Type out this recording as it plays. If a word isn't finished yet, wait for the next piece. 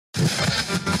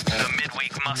The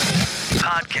Midweek Muscle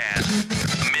Podcast.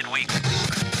 The Midweek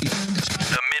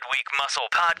Muscle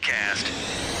Podcast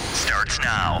starts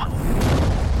now.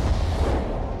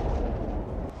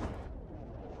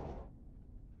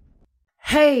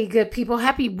 Hey, good people.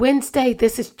 Happy Wednesday.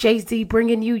 This is Jay-Z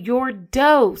bringing you your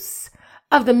dose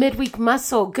of the Midweek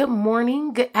Muscle. Good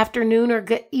morning, good afternoon, or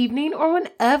good evening, or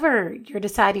whenever you're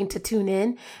deciding to tune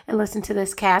in and listen to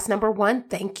this cast. Number one,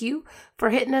 thank you for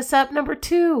hitting us up. Number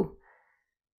two,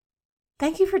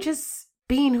 thank you for just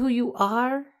being who you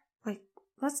are.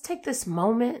 Let's take this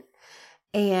moment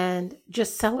and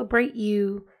just celebrate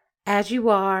you as you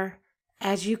are,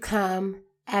 as you come,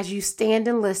 as you stand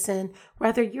and listen,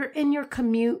 whether you're in your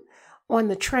commute on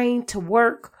the train to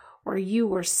work, or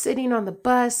you are sitting on the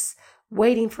bus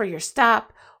waiting for your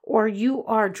stop, or you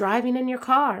are driving in your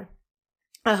car.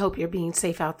 I hope you're being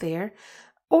safe out there.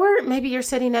 Or maybe you're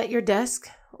sitting at your desk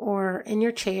or in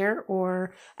your chair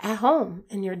or at home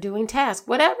and you're doing tasks,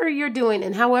 whatever you're doing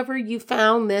and however you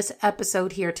found this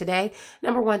episode here today.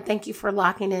 Number one, thank you for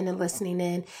locking in and listening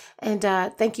in. And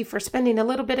thank you for spending a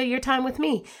little bit of your time with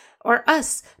me or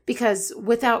us, because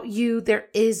without you, there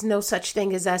is no such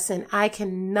thing as us. And I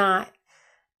cannot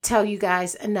tell you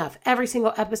guys enough. Every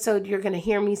single episode, you're going to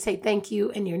hear me say thank you,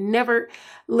 and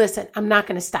listen, I'm not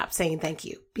going to stop saying thank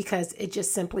you, because it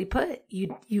just simply put,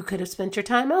 you could have spent your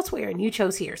time elsewhere and you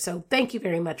chose here. So thank you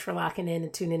very much for locking in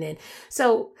and tuning in.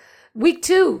 So week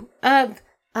 2 of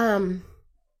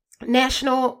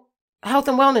National Health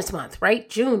and Wellness Month, right?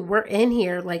 June, we're in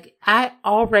here. I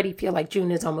already feel like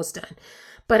June is almost done.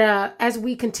 But as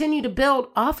we continue to build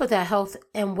off of that health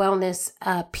and wellness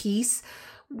piece,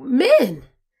 men,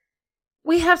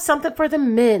 we have something for the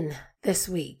men this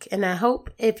week. And I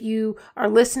hope if you are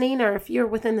listening, or if you're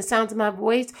within the sounds of my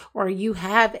voice, or you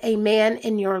have a man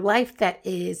in your life that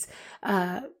is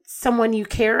someone you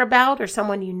care about or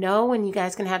someone you know, and you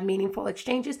guys can have meaningful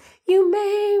exchanges, you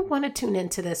may want to tune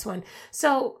into this one.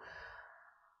 So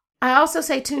I also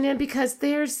say tune in because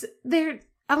I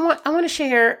want to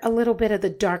share a little bit of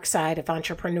the dark side of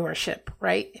entrepreneurship,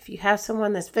 right? If you have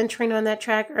someone that's venturing on that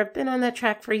track or have been on that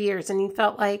track for years and you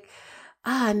felt like,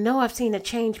 I know I've seen a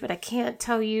change, but I can't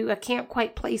tell you, I can't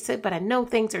quite place it, but I know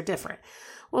things are different.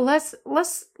 Well, let's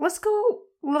go.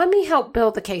 Let me help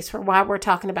build the case for why we're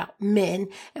talking about men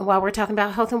and why we're talking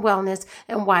about health and wellness,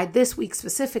 and why this week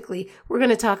specifically, we're going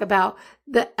to talk about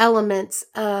the elements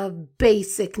of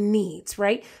basic needs,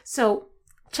 right? So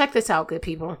check this out, good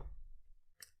people.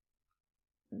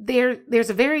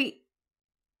 There's a very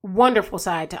wonderful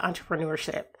side to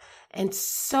entrepreneurship and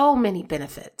so many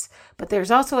benefits, but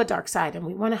there's also a dark side, and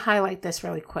we want to highlight this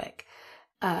really quick.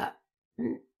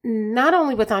 Not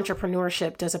only with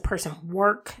entrepreneurship does a person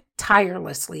work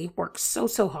tirelessly, work so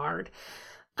hard,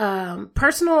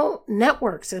 personal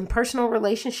networks and personal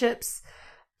relationships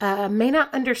may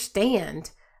not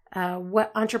understand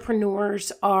what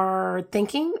entrepreneurs are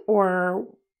thinking, or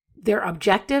their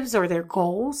objectives or their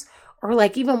goals, or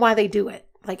even why they do it.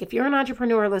 If you're an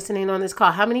entrepreneur listening on this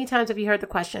call, how many times have you heard the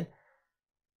question,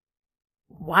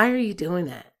 why are you doing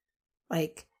that?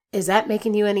 Is that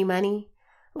making you any money?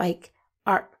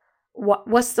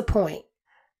 What's the point?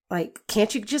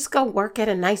 Can't you just go work at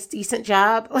a nice, decent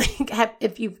job?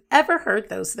 If you've ever heard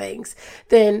those things,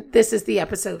 then this is the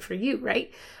episode for you,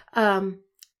 right?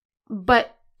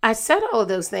 But I said all of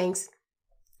those things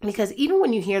because even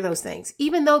when you hear those things,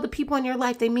 even though the people in your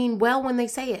life, they mean well when they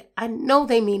say it. I know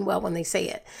they mean well when they say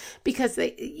it, because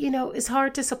it's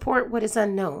hard to support what is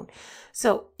unknown.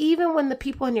 So even when the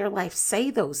people in your life say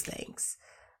those things,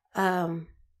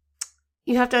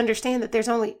 you have to understand that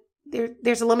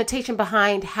there's a limitation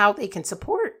behind how they can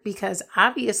support, because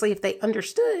obviously if they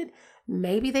understood,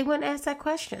 maybe they wouldn't ask that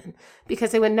question, because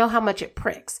they would know how much it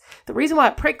pricks. The reason why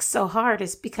it pricks so hard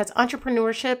is because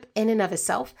entrepreneurship in and of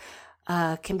itself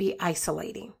can be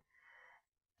isolating.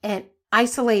 And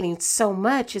isolating so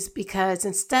much is because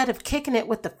instead of kicking it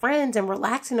with the friends and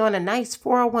relaxing on a nice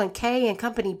 401k and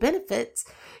company benefits,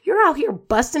 you're out here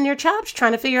busting your chops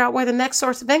trying to figure out where the next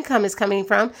source of income is coming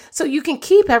from so you can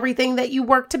keep everything that you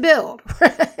work to build,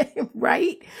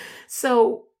 right?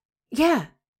 So yeah,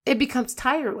 it becomes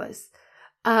tireless.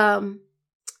 Some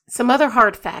other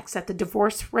hard facts: that the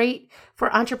divorce rate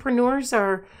for entrepreneurs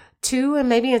are 2 and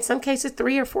maybe in some cases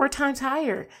 3 or 4 times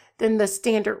higher than the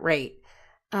standard rate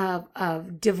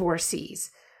of divorcees.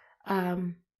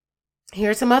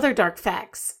 Here's some other dark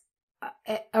facts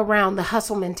around the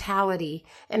hustle mentality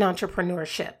in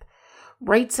entrepreneurship.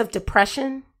 Rates of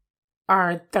depression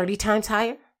are 30 times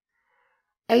higher.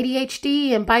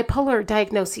 ADHD and bipolar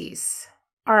diagnoses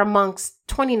are amongst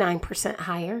 29%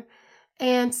 higher.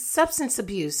 And substance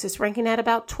abuse is ranking at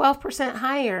about 12%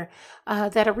 higher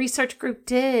that a research group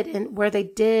did, and where they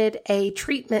did a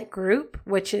treatment group,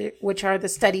 which are the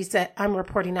studies that I'm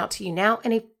reporting out to you now,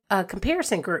 and a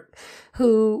comparison group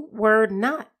who were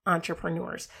not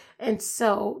entrepreneurs. And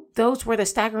so those were the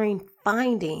staggering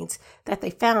findings that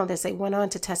they found as they went on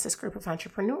to test this group of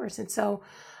entrepreneurs. And so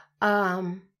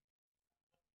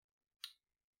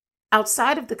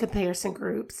outside of the comparison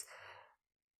groups,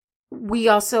 we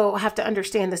also have to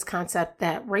understand this concept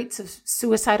that rates of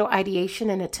suicidal ideation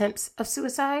and attempts of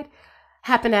suicide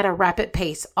happen at a rapid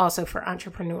pace also for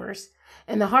entrepreneurs.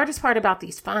 And the hardest part about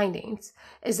these findings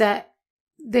is that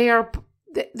they're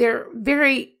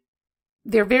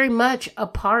very much a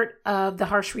part of the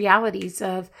harsh realities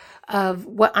of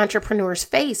what entrepreneurs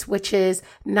face, which is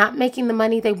not making the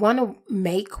money they want to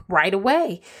make right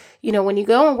away. You know, when you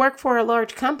go and work for a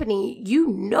large company, you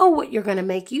know what you're going to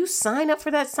make. You sign up for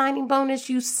that signing bonus.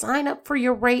 You sign up for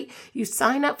your rate. You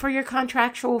sign up for your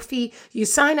contractual fee. You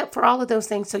sign up for all of those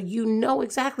things. So you know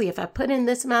exactly, if I put in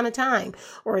this amount of time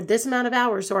or this amount of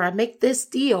hours, or I make this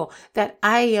deal, that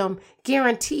I am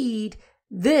guaranteed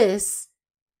this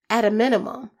at a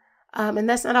minimum. And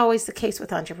that's not always the case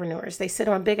with entrepreneurs. They sit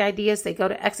on big ideas, they go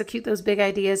to execute those big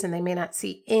ideas, and they may not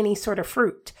see any sort of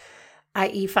fruit,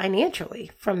 i.e.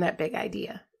 financially, from that big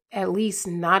idea. At least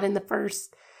not in the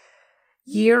first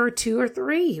year or 2 or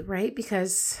 3, right?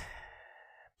 Because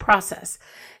process.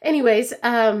 Anyways,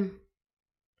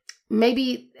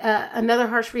 maybe another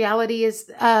harsh reality is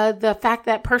the fact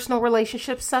that personal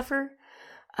relationships suffer.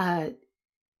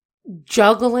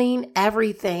 Juggling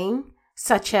everything,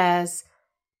 such as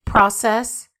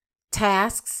process,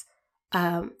 tasks,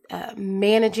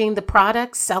 managing the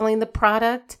product, selling the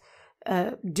product,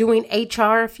 doing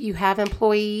HR if you have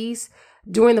employees,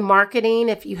 doing the marketing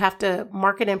if you have to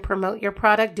market and promote your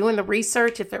product, doing the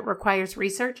research if it requires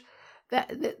research.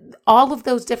 All of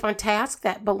those different tasks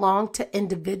that belong to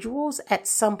individuals at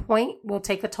some point will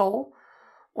take a toll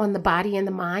on the body and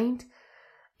the mind.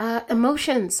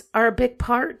 Emotions are a big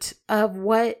part of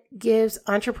what gives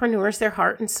entrepreneurs their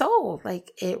heart and soul. Like,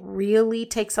 it really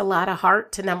takes a lot of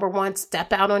heart to, number one,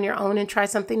 step out on your own and try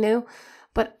something new.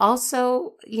 But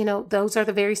also, you know, those are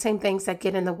the very same things that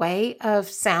get in the way of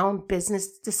sound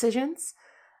business decisions.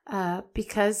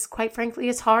 Because quite frankly,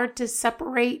 it's hard to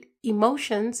separate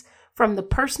emotions from the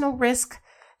personal risk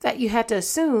that you had to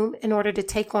assume in order to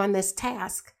take on this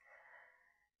task.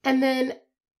 And then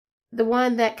the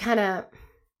one that kind of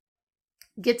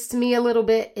gets to me a little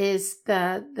bit is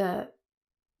the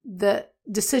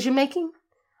decision making.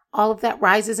 All of that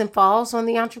rises and falls on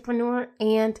the entrepreneur,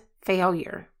 and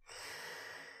failure.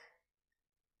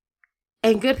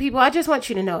 And good people, I just want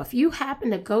you to know, if you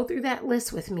happen to go through that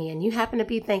list with me and you happen to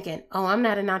be thinking, oh, I'm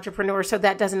not an entrepreneur, so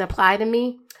that doesn't apply to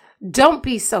me, don't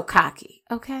be so cocky,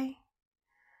 okay?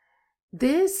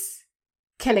 This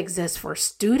can exist for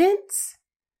students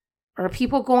or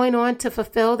people going on to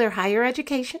fulfill their higher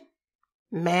education.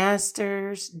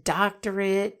 Master's,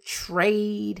 doctorate,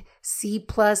 trade, C++,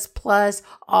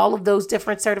 all of those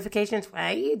different certifications.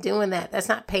 Why are you doing that? That's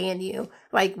not paying you.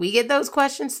 Like, we get those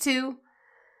questions too.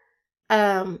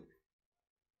 Don't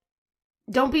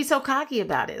be so cocky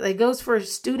about it. It goes for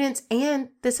students and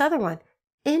this other one,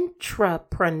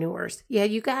 intrapreneurs. Yeah,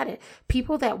 you got it.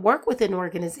 People that work within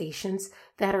organizations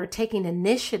that are taking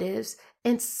initiatives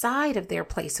inside of their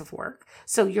place of work.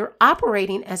 So you're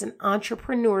operating as an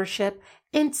entrepreneurship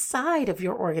inside of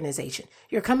your organization.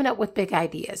 You're coming up with big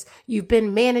ideas. You've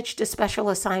been managed a special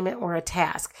assignment or a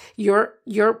task. Your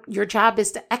job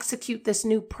is to execute this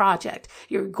new project.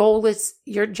 Your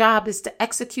job is to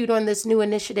execute on this new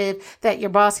initiative that your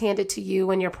boss handed to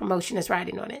you and your promotion is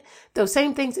riding on it. Those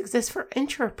same things exist for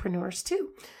intrapreneurs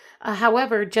too.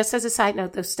 However, just as a side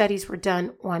note, those studies were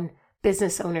done on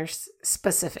business owners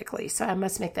specifically. So I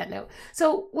must make that note.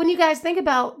 So when you guys think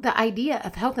about the idea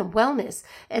of health and wellness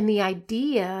and the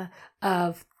idea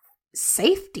of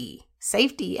safety,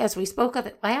 as we spoke of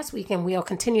it last week, and we'll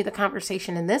continue the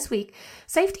conversation in this week,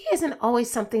 safety isn't always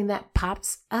something that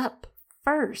pops up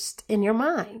first in your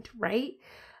mind, right?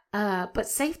 But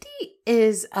safety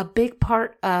is a big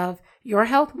part of your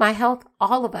health, my health,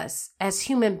 all of us as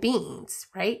human beings,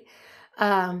 right?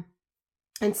 And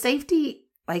safety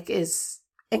is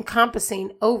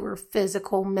encompassing over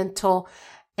physical, mental,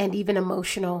 and even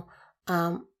emotional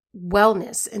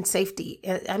wellness and safety.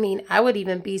 I mean, I would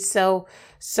even be so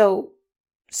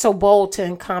bold to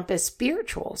encompass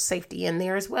spiritual safety in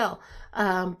there as well.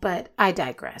 But I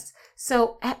digress.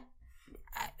 So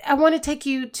I want to take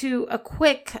you to a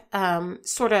quick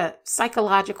sort of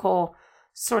psychological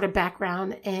sort of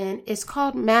background, and it's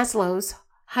called Maslow's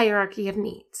hierarchy of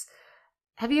needs.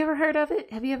 Have you ever heard of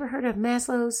it? Have you ever heard of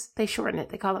Maslow's? They shorten it.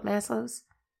 They call it Maslow's.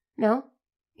 No?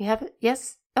 You haven't?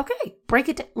 Yes? Okay. Break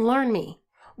it down. Learn me.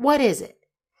 What is it?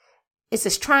 It's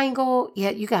this triangle. Yeah,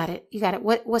 you got it. You got it.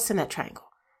 What's in that triangle?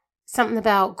 Something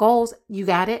about goals. You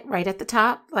got it right at the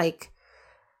top. Like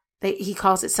he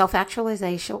calls it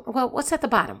self-actualization. Well, what's at the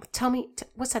bottom? Tell me,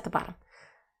 what's at the bottom?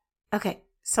 Okay.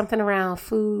 Something around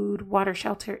food, water,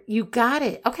 shelter. You got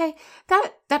it. Okay.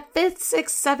 That 5th, 6th,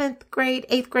 7th grade,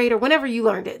 8th grade, or whenever you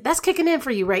learned it, that's kicking in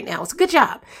for you right now. It's a good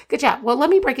job. Good job. Well,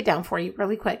 let me break it down for you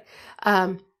really quick.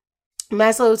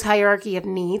 Maslow's hierarchy of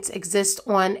needs exists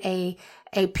on a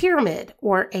pyramid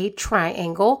or a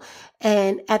triangle.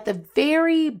 And at the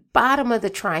very bottom of the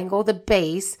triangle, the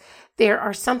base, there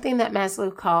are something that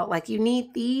Maslow called, like, you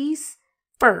need these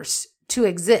first to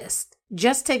exist,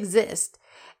 just to exist.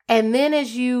 And then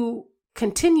as you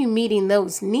continue meeting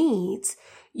those needs,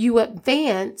 you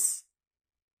advance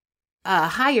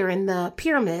higher in the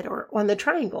pyramid or on the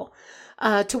triangle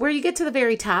to where you get to the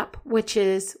very top, which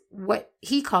is what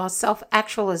he calls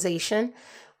self-actualization.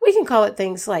 We can call it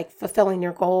things like fulfilling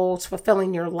your goals,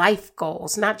 fulfilling your life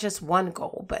goals, not just one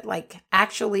goal, but like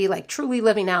actually like truly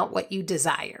living out what you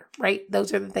desire, right?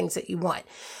 Those are the things that you want.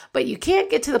 But you can't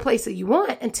get to the place that you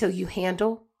want until you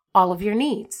handle all of your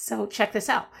needs. So check this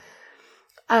out.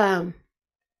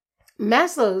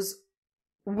 Maslow's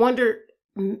wondered,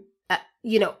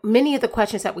 many of the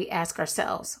questions that we ask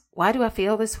ourselves. Why do I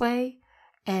feel this way?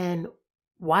 And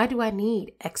why do I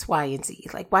need X, Y, and Z?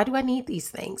 Like, why do I need these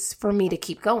things for me to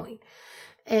keep going?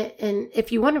 And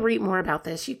if you want to read more about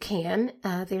this, you can.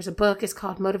 There's a book. It's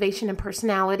called Motivation and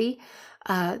Personality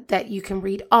that you can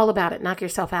read all about it. Knock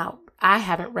yourself out. I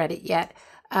haven't read it yet,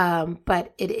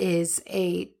 but it is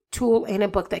a tool and a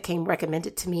book that came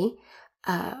recommended to me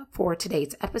for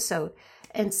today's episode.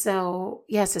 And so,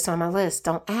 yes, it's on my list.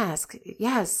 Don't ask.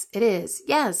 Yes, it is.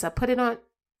 Yes, I put it on.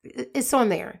 It's on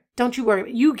there. Don't you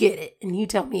worry. You get it and you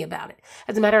tell me about it.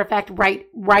 As a matter of fact,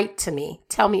 write to me.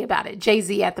 Tell me about it.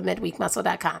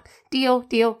 jz@themidweekmuscle.com. Deal?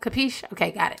 Capiche?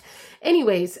 Okay, got it.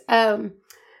 Anyways,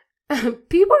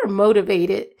 people are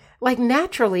motivated like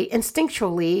naturally,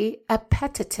 instinctually,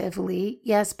 appetitively,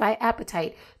 yes, by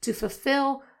appetite, to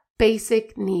fulfill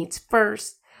basic needs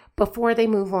first before they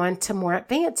move on to more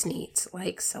advanced needs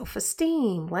like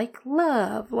self-esteem, like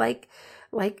love, like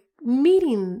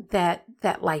meeting that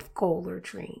life goal or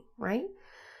dream, right?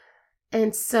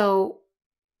 And so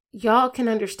y'all can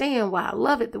understand why I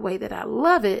love it the way that I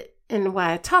love it and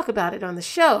why I talk about it on the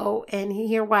show, and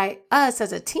hear why us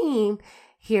as a team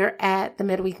here at the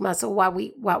Midweek Muscle, why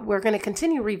we're going to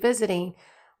continue revisiting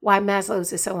why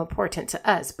Maslow's is so important to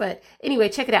us. But anyway,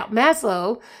 check it out.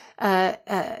 Maslow,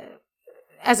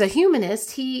 as a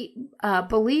humanist, he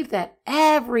believed that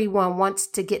everyone wants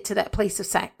to get to that place of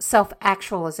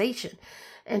self-actualization.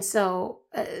 And so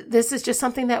this is just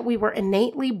something that we were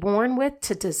innately born with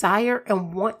to desire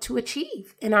and want to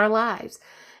achieve in our lives.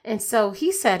 And so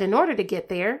he said, in order to get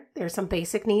there, there's some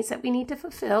basic needs that we need to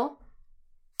fulfill.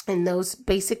 And those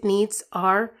basic needs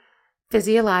are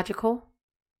physiological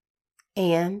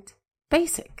and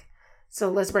basic. So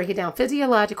let's break it down.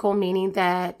 Physiological, meaning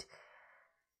that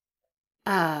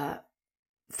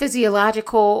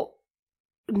physiological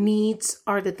needs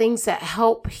are the things that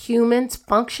help humans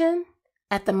function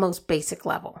at the most basic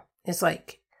level. It's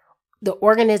like the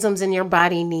organisms in your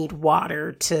body need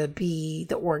water to be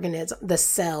the organism, the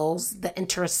cells, the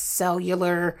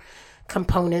intercellular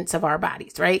components of our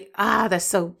bodies, right? That's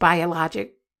so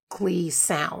biologically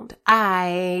sound.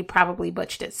 I probably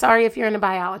butchered it. Sorry if you're into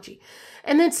biology.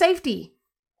 And then safety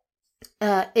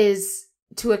is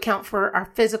to account for our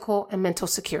physical and mental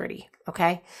security.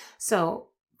 Okay. So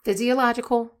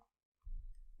physiological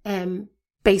and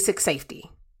basic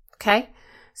safety. Okay.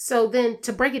 So then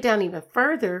to break it down even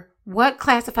further, what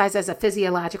classifies as a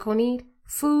physiological need?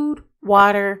 Food,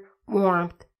 water,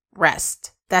 warmth,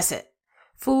 rest. That's it.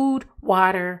 Food,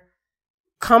 water,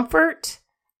 comfort,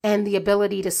 and the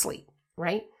ability to sleep,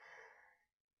 right?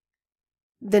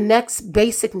 The next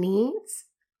basic needs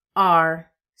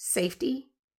are safety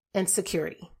and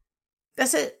security.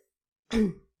 That's it.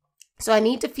 So I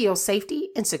need to feel safety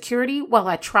and security while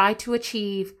I try to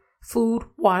achieve food,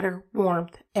 water,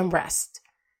 warmth, and rest,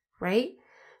 right?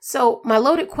 So my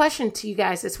loaded question to you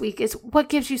guys this week is, what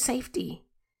gives you safety?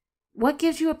 What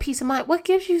gives you a peace of mind? What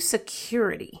gives you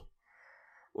security?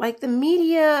 Like, the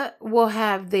media will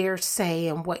have their say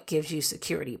in what gives you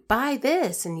security. Buy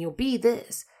this and you'll be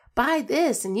this. Buy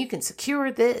this and you can secure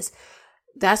this.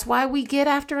 That's why we get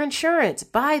after insurance.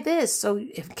 Buy this, so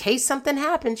in case something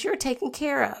happens, you're taken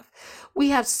care of. We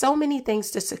have so many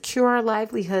things to secure our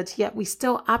livelihoods, yet we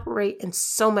still operate in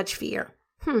so much fear.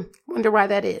 Wonder why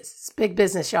that is. It's big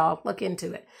business, y'all. Look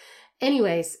into it.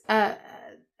 Anyways,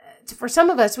 for some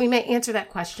of us, we may answer that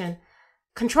question,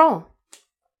 control.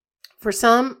 For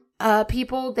some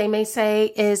people, they may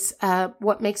say is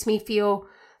what makes me feel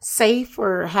safe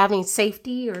or having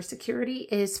safety or security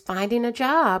is finding a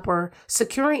job or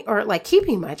securing or like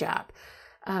keeping my job.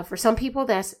 For some people,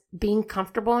 that's being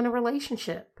comfortable in a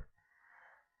relationship.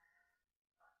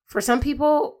 For some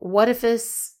people, what if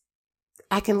it's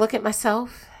I can look at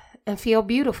myself and feel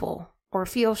beautiful or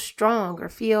feel strong or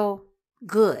feel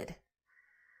good.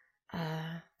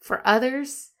 For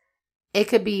others, it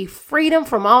could be freedom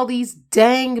from all these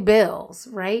dang bills,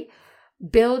 right?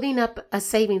 Building up a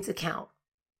savings account.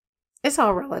 It's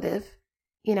all relative.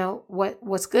 You know,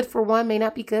 what's good for one may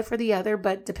not be good for the other,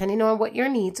 but depending on what your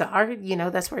needs are, you know,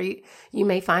 that's where you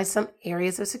may find some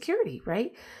areas of security,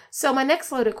 right? So my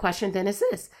next loaded question then is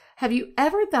this. Have you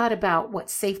ever thought about what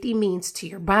safety means to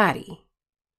your body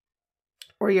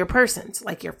or your person's,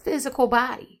 like your physical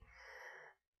body?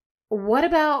 What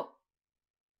about,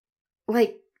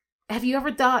 like, have you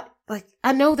ever thought, like,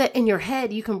 I know that in your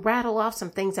head you can rattle off some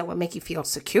things that would make you feel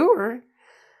secure.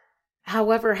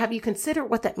 However, have you considered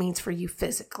what that means for you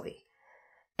physically?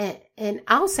 And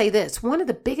I'll say this, one of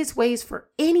the biggest ways for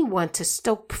anyone to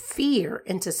stoke fear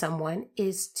into someone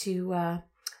is to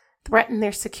threaten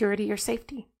their security or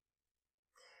safety.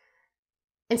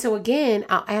 And so again,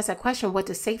 I'll ask that question, what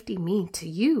does safety mean to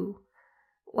you?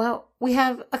 Well, we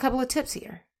have a couple of tips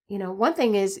here. You know, one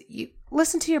thing is you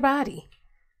listen to your body,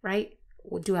 right?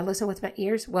 Well, do I listen with my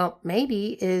ears? Well,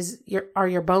 maybe are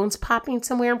your bones popping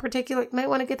somewhere in particular? You might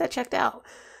want to get that checked out.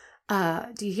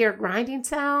 Do you hear a grinding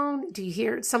sound? Do you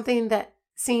hear something that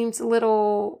seems a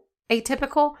little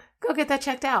atypical? Go get that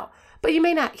checked out. But you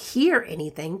may not hear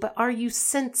anything, but are you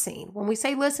sensing? When we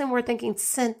say listen, we're thinking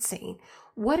sensing.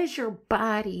 What is your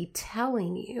body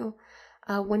telling you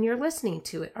when you're listening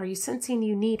to it? Are you sensing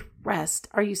you need rest?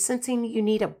 Are you sensing you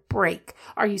need a break?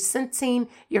 Are you sensing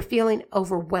you're feeling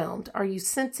overwhelmed? Are you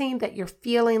sensing that you're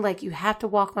feeling like you have to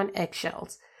walk on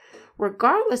eggshells?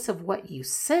 Regardless of what you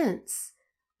sense,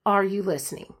 are you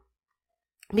listening?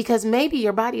 Because maybe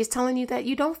your body is telling you that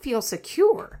you don't feel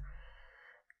secure.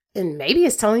 And maybe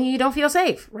it's telling you don't feel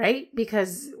safe, right?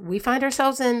 Because we find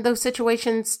ourselves in those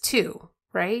situations too,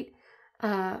 right?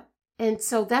 And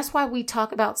so that's why we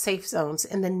talk about safe zones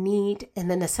and the need and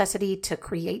the necessity to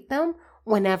create them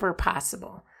whenever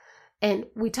possible. And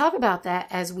we talk about that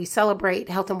as we celebrate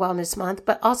Health and Wellness Month,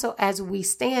 but also as we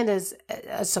stand as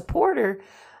a supporter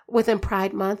within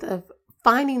Pride Month of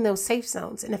finding those safe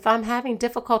zones. And if I'm having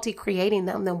difficulty creating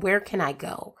them, then where can I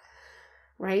go,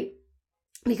 right?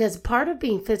 Because part of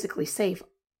being physically safe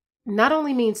not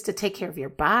only means to take care of your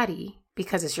body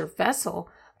because it's your vessel,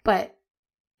 but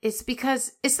it's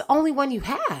because it's the only one you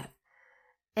have.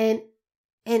 And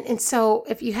so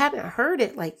if you haven't heard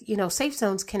it, like, you know, safe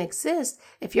zones can exist.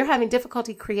 If you're having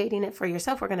difficulty creating it for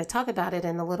yourself, we're going to talk about it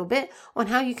in a little bit on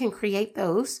how you can create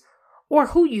those or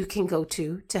who you can go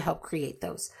to help create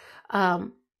those.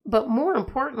 But more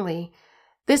importantly,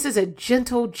 this is a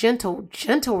gentle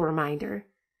reminder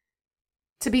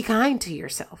to be kind to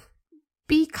yourself.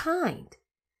 Be kind.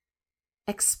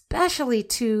 Especially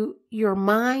to your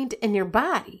mind and your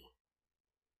body.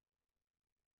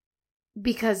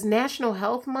 Because National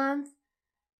Health Month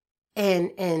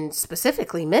and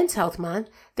specifically Men's Health Month,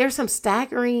 there's some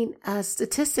staggering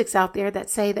statistics out there that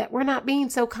say that we're not being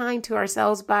so kind to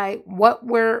ourselves by what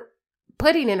we're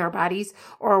putting in our bodies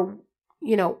or,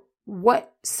 you know,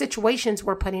 what situations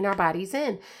we're putting our bodies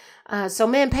in. So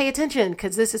men, pay attention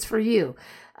because this is for you.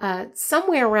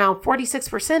 Somewhere around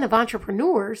 46% of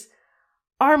entrepreneurs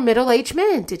are middle-aged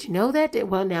men. Did you know that?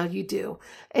 Well, now you do.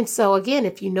 And so again,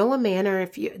 if you know a man or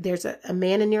if there's a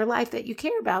man in your life that you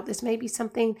care about, this may be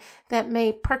something that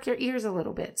may perk your ears a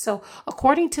little bit. So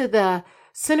according to the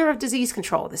Center of Disease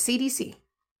Control, the CDC,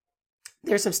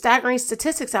 there's some staggering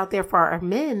statistics out there for our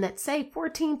men that say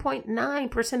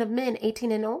 14.9% of men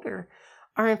 18 and older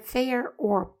are in fair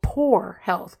or poor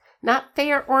health. Not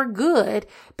fair or good,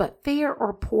 but fair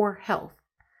or poor health.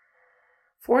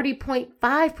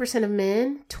 40.5% of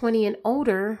men 20 and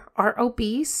older are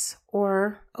obese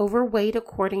or overweight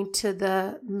according to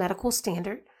the medical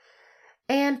standard.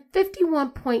 And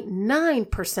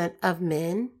 51.9% of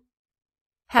men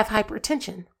have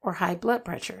hypertension or high blood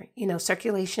pressure. You know,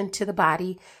 circulation to the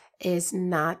body is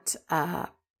not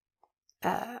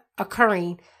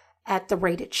occurring at the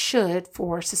rate it should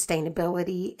for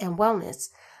sustainability and wellness.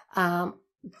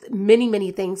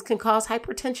 Many things can cause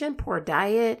hypertension: poor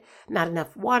diet, not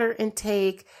enough water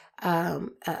intake, a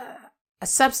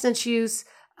substance use,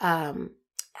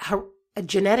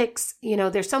 genetics,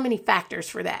 there's so many factors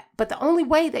for that. But the only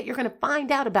way that you're going to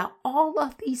find out about all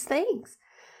of these things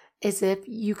is if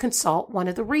you consult one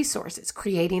of the resources,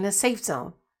 creating a safe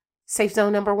zone. Safe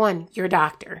zone number 1, your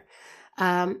doctor.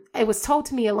 It was told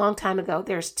to me a long time ago,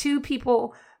 there's 2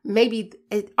 people, maybe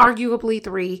arguably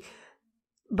 3,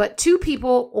 but 2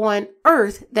 people on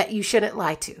earth that you shouldn't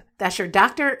lie to. That's your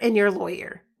doctor and your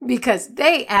lawyer, because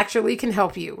they actually can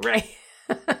help you, right?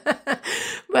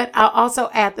 But I'll also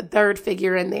add the third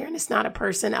figure in there, and it's not a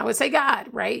person. I would say God,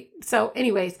 right? So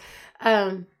anyways,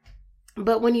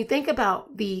 but when you think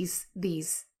about these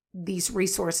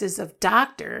resources of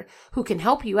doctor who can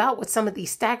help you out with some of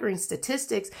these staggering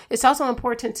statistics, it's also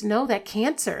important to know that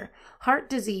cancer, heart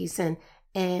disease, and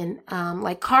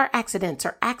like car accidents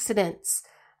or accidents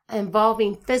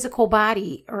involving physical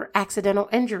body or accidental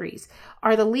injuries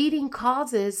are the leading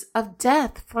causes of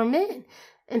death for men.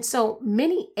 And so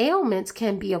many ailments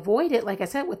can be avoided, like I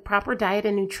said, with proper diet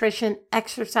and nutrition,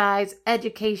 exercise,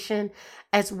 education,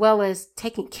 as well as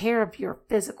taking care of your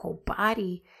physical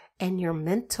body and your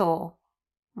mental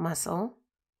muscle.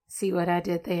 See what I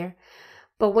did there?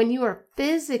 But when you are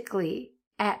physically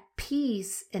at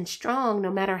peace and strong,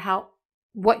 no matter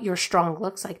what your strong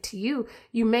looks like to you,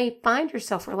 you may find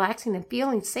yourself relaxing and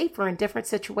feeling safer in different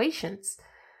situations.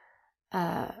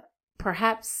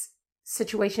 Perhaps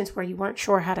situations where you weren't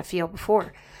sure how to feel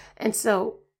before. And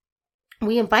so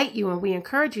we invite you and we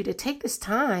encourage you to take this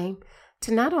time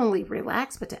to not only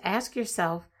relax, but to ask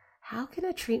yourself, how can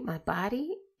I treat my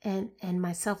body and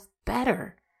myself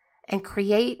better and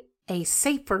create a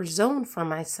safer zone for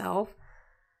myself,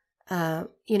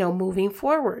 moving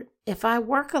forward? If I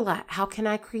work a lot, how can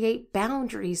I create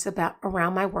boundaries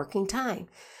around my working time?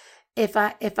 If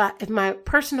my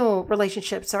personal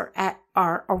relationships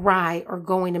are awry or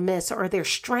going amiss or they're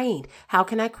strained, how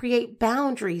can I create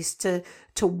boundaries to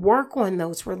work on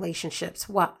those relationships?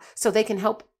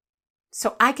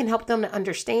 So I can help them to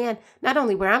understand not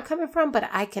only where I'm coming from, but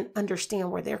I can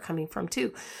understand where they're coming from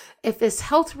too. If it's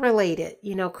health related,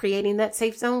 creating that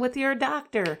safe zone with your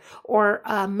doctor or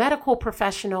a medical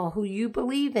professional who you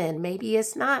believe in. Maybe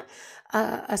it's not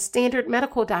a standard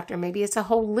medical doctor. Maybe it's a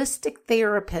holistic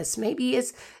therapist. Maybe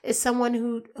it's someone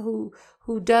who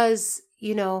does,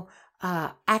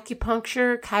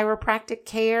 acupuncture, chiropractic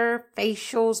care,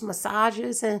 facials,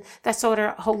 massages, and that sort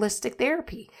of holistic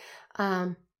therapy.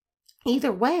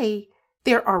 Either way,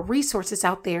 there are resources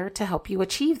out there to help you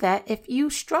achieve that if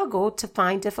you struggle to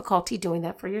find difficulty doing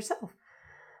that for yourself.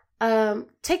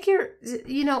 Take your,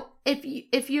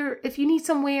 if you need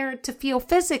somewhere to feel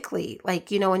physically,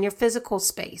 like, in your physical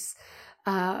space,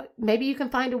 maybe you can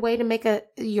find a way to make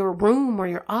your room or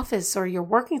your office or your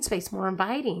working space more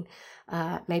inviting.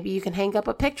 Maybe you can hang up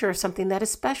a picture of something that is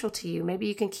special to you. Maybe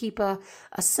you can keep a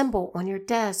symbol on your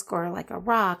desk or like a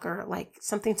rock or like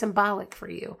something symbolic for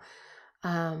you.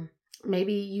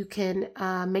 Maybe you can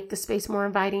make the space more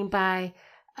inviting by,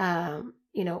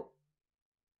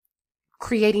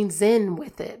 creating zen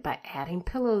with it by adding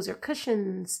pillows or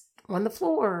cushions on the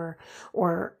floor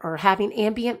or having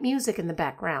ambient music in the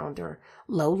background or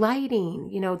low lighting.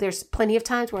 There's plenty of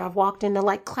times where I've walked into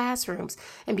like classrooms,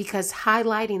 and because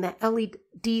highlighting, that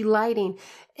LED lighting,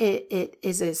 it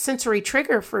is a sensory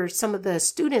trigger for some of the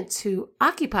students who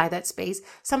occupy that space.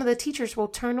 Some of the teachers will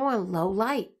turn on low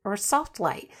light or soft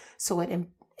light. So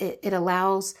it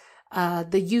allows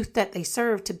the youth that they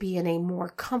serve to be in a more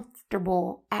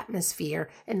comfortable atmosphere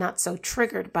and not so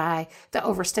triggered by the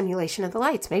overstimulation of the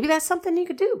lights. Maybe that's something you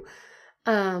could do.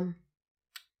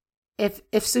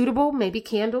 If suitable, maybe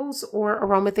candles or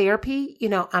aromatherapy.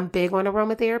 I'm big on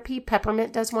aromatherapy.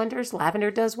 Peppermint does wonders.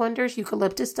 Lavender does wonders.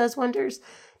 Eucalyptus does wonders.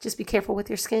 Just be careful with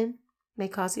your skin. May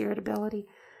cause irritability.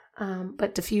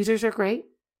 But diffusers are great.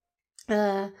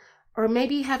 Or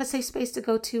maybe have a safe space to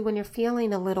go to when you're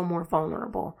feeling a little more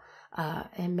vulnerable.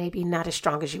 And maybe not as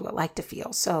strong as you would like to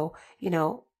feel. So,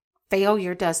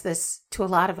 failure does this to a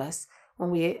lot of us. When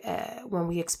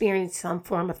we experience some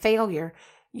form of failure,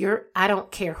 I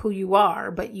don't care who you are,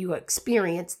 but you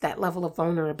experience that level of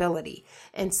vulnerability.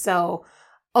 And so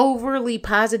overly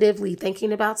positively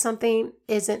thinking about something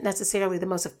isn't necessarily the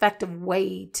most effective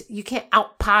way you can't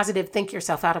positive think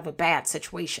yourself out of a bad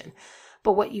situation.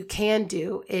 But what you can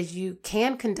do is you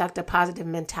can conduct a positive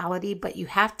mentality, but you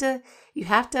have to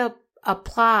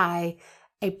apply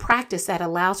a practice that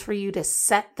allows for you to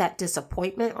set that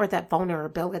disappointment or that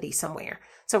vulnerability somewhere.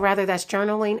 So rather that's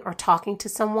journaling or talking to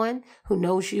someone who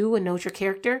knows you and knows your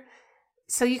character,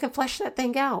 so you can flesh that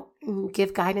thing out and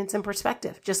give guidance and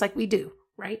perspective, just like we do,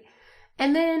 right?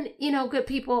 And then, good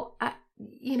people,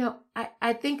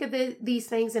 I think of these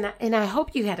things, and I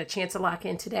hope you had a chance to lock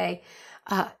in today.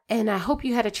 And I hope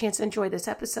you had a chance to enjoy this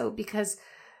episode because,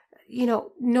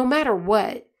 no matter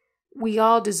what, we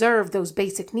all deserve those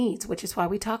basic needs, which is why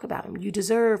we talk about them. You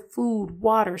deserve food,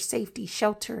 water, safety,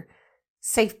 shelter,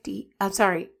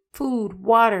 food,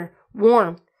 water,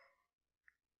 warmth,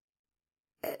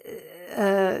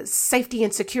 safety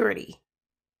and security,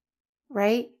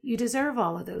 right? You deserve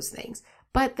all of those things,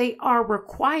 but they are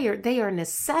required. They are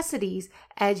necessities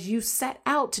as you set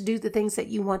out to do the things that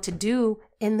you want to do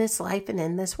in this life and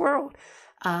in this world.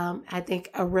 I think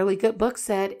a really good book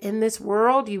said, in this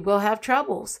world, you will have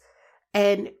troubles.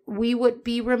 And we would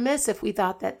be remiss if we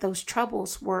thought that those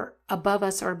troubles were above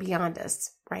us or beyond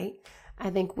us, right? I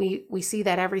think we see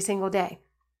that every single day.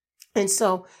 And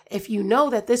so if you know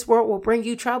that this world will bring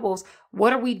you troubles,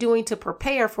 what are we doing to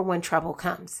prepare for when trouble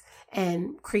comes?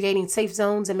 And creating safe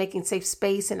zones and making safe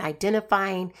space and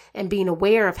identifying and being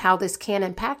aware of how this can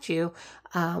impact you,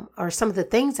 or some of the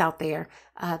things out there,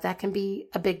 that can be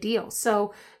a big deal.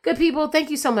 So good people, thank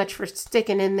you so much for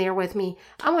sticking in there with me.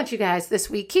 I want you guys this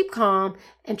week, keep calm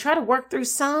and try to work through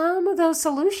some of those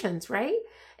solutions, right?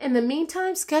 In the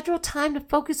meantime, schedule time to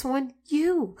focus on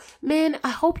you. Men, I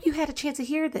hope you had a chance to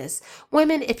hear this.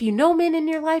 Women, if you know men in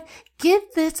your life, give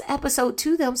this episode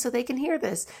to them so they can hear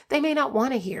this. They may not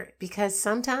want to hear it because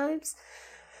sometimes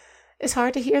it's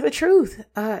hard to hear the truth.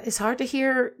 It's hard to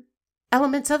hear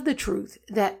elements of the truth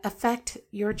that affect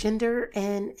your gender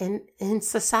and in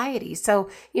society. So,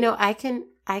 I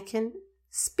can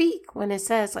speak when it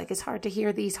says like it's hard to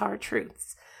hear these hard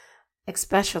truths.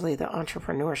 Especially the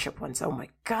entrepreneurship ones. Oh my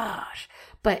gosh.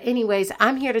 But anyways,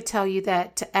 I'm here to tell you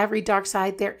that to every dark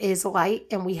side, there is light,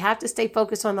 and we have to stay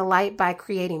focused on the light by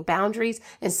creating boundaries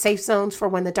and safe zones for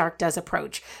when the dark does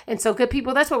approach. And so good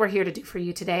people, that's what we're here to do for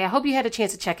you today. I hope you had a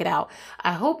chance to check it out.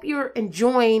 I hope you're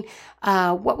enjoying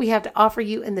what we have to offer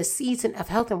you in the season of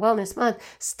Health and Wellness Month.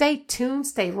 Stay tuned,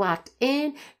 stay locked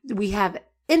in. We have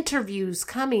interviews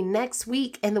coming next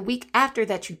week and the week after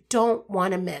that you don't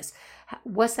want to miss.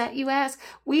 What's that, you ask?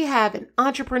 We have an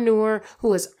entrepreneur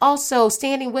who is also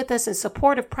standing with us in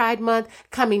support of Pride Month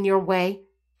coming your way.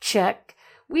 Check.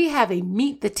 We have a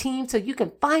meet the team so you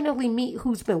can finally meet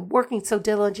who's been working so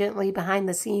diligently behind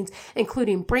the scenes,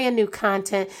 including brand new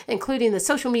content, including the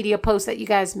social media posts that you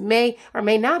guys may or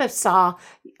may not have saw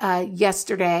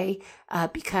yesterday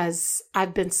because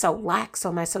I've been so lax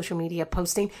on my social media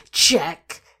posting.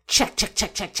 Check.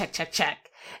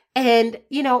 And,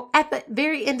 at the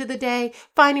very end of the day,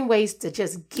 finding ways to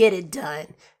just get it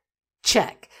done.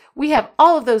 Check. We have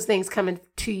all of those things coming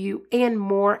to you and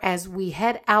more as we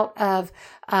head out of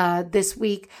this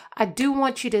week. I do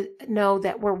want you to know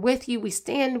that we're with you. We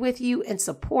stand with you in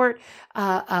support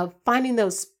of finding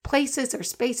those places or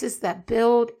spaces that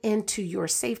build into your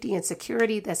safety and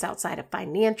security that's outside of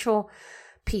financial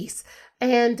peace.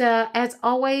 And as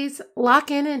always, lock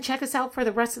in and check us out for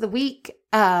the rest of the week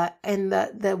and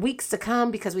the weeks to come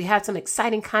because we have some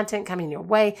exciting content coming your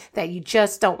way that you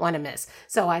just don't want to miss.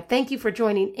 So I thank you for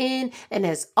joining in. And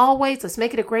as always, let's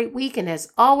make it a great week. And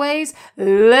as always,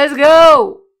 let's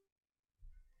go.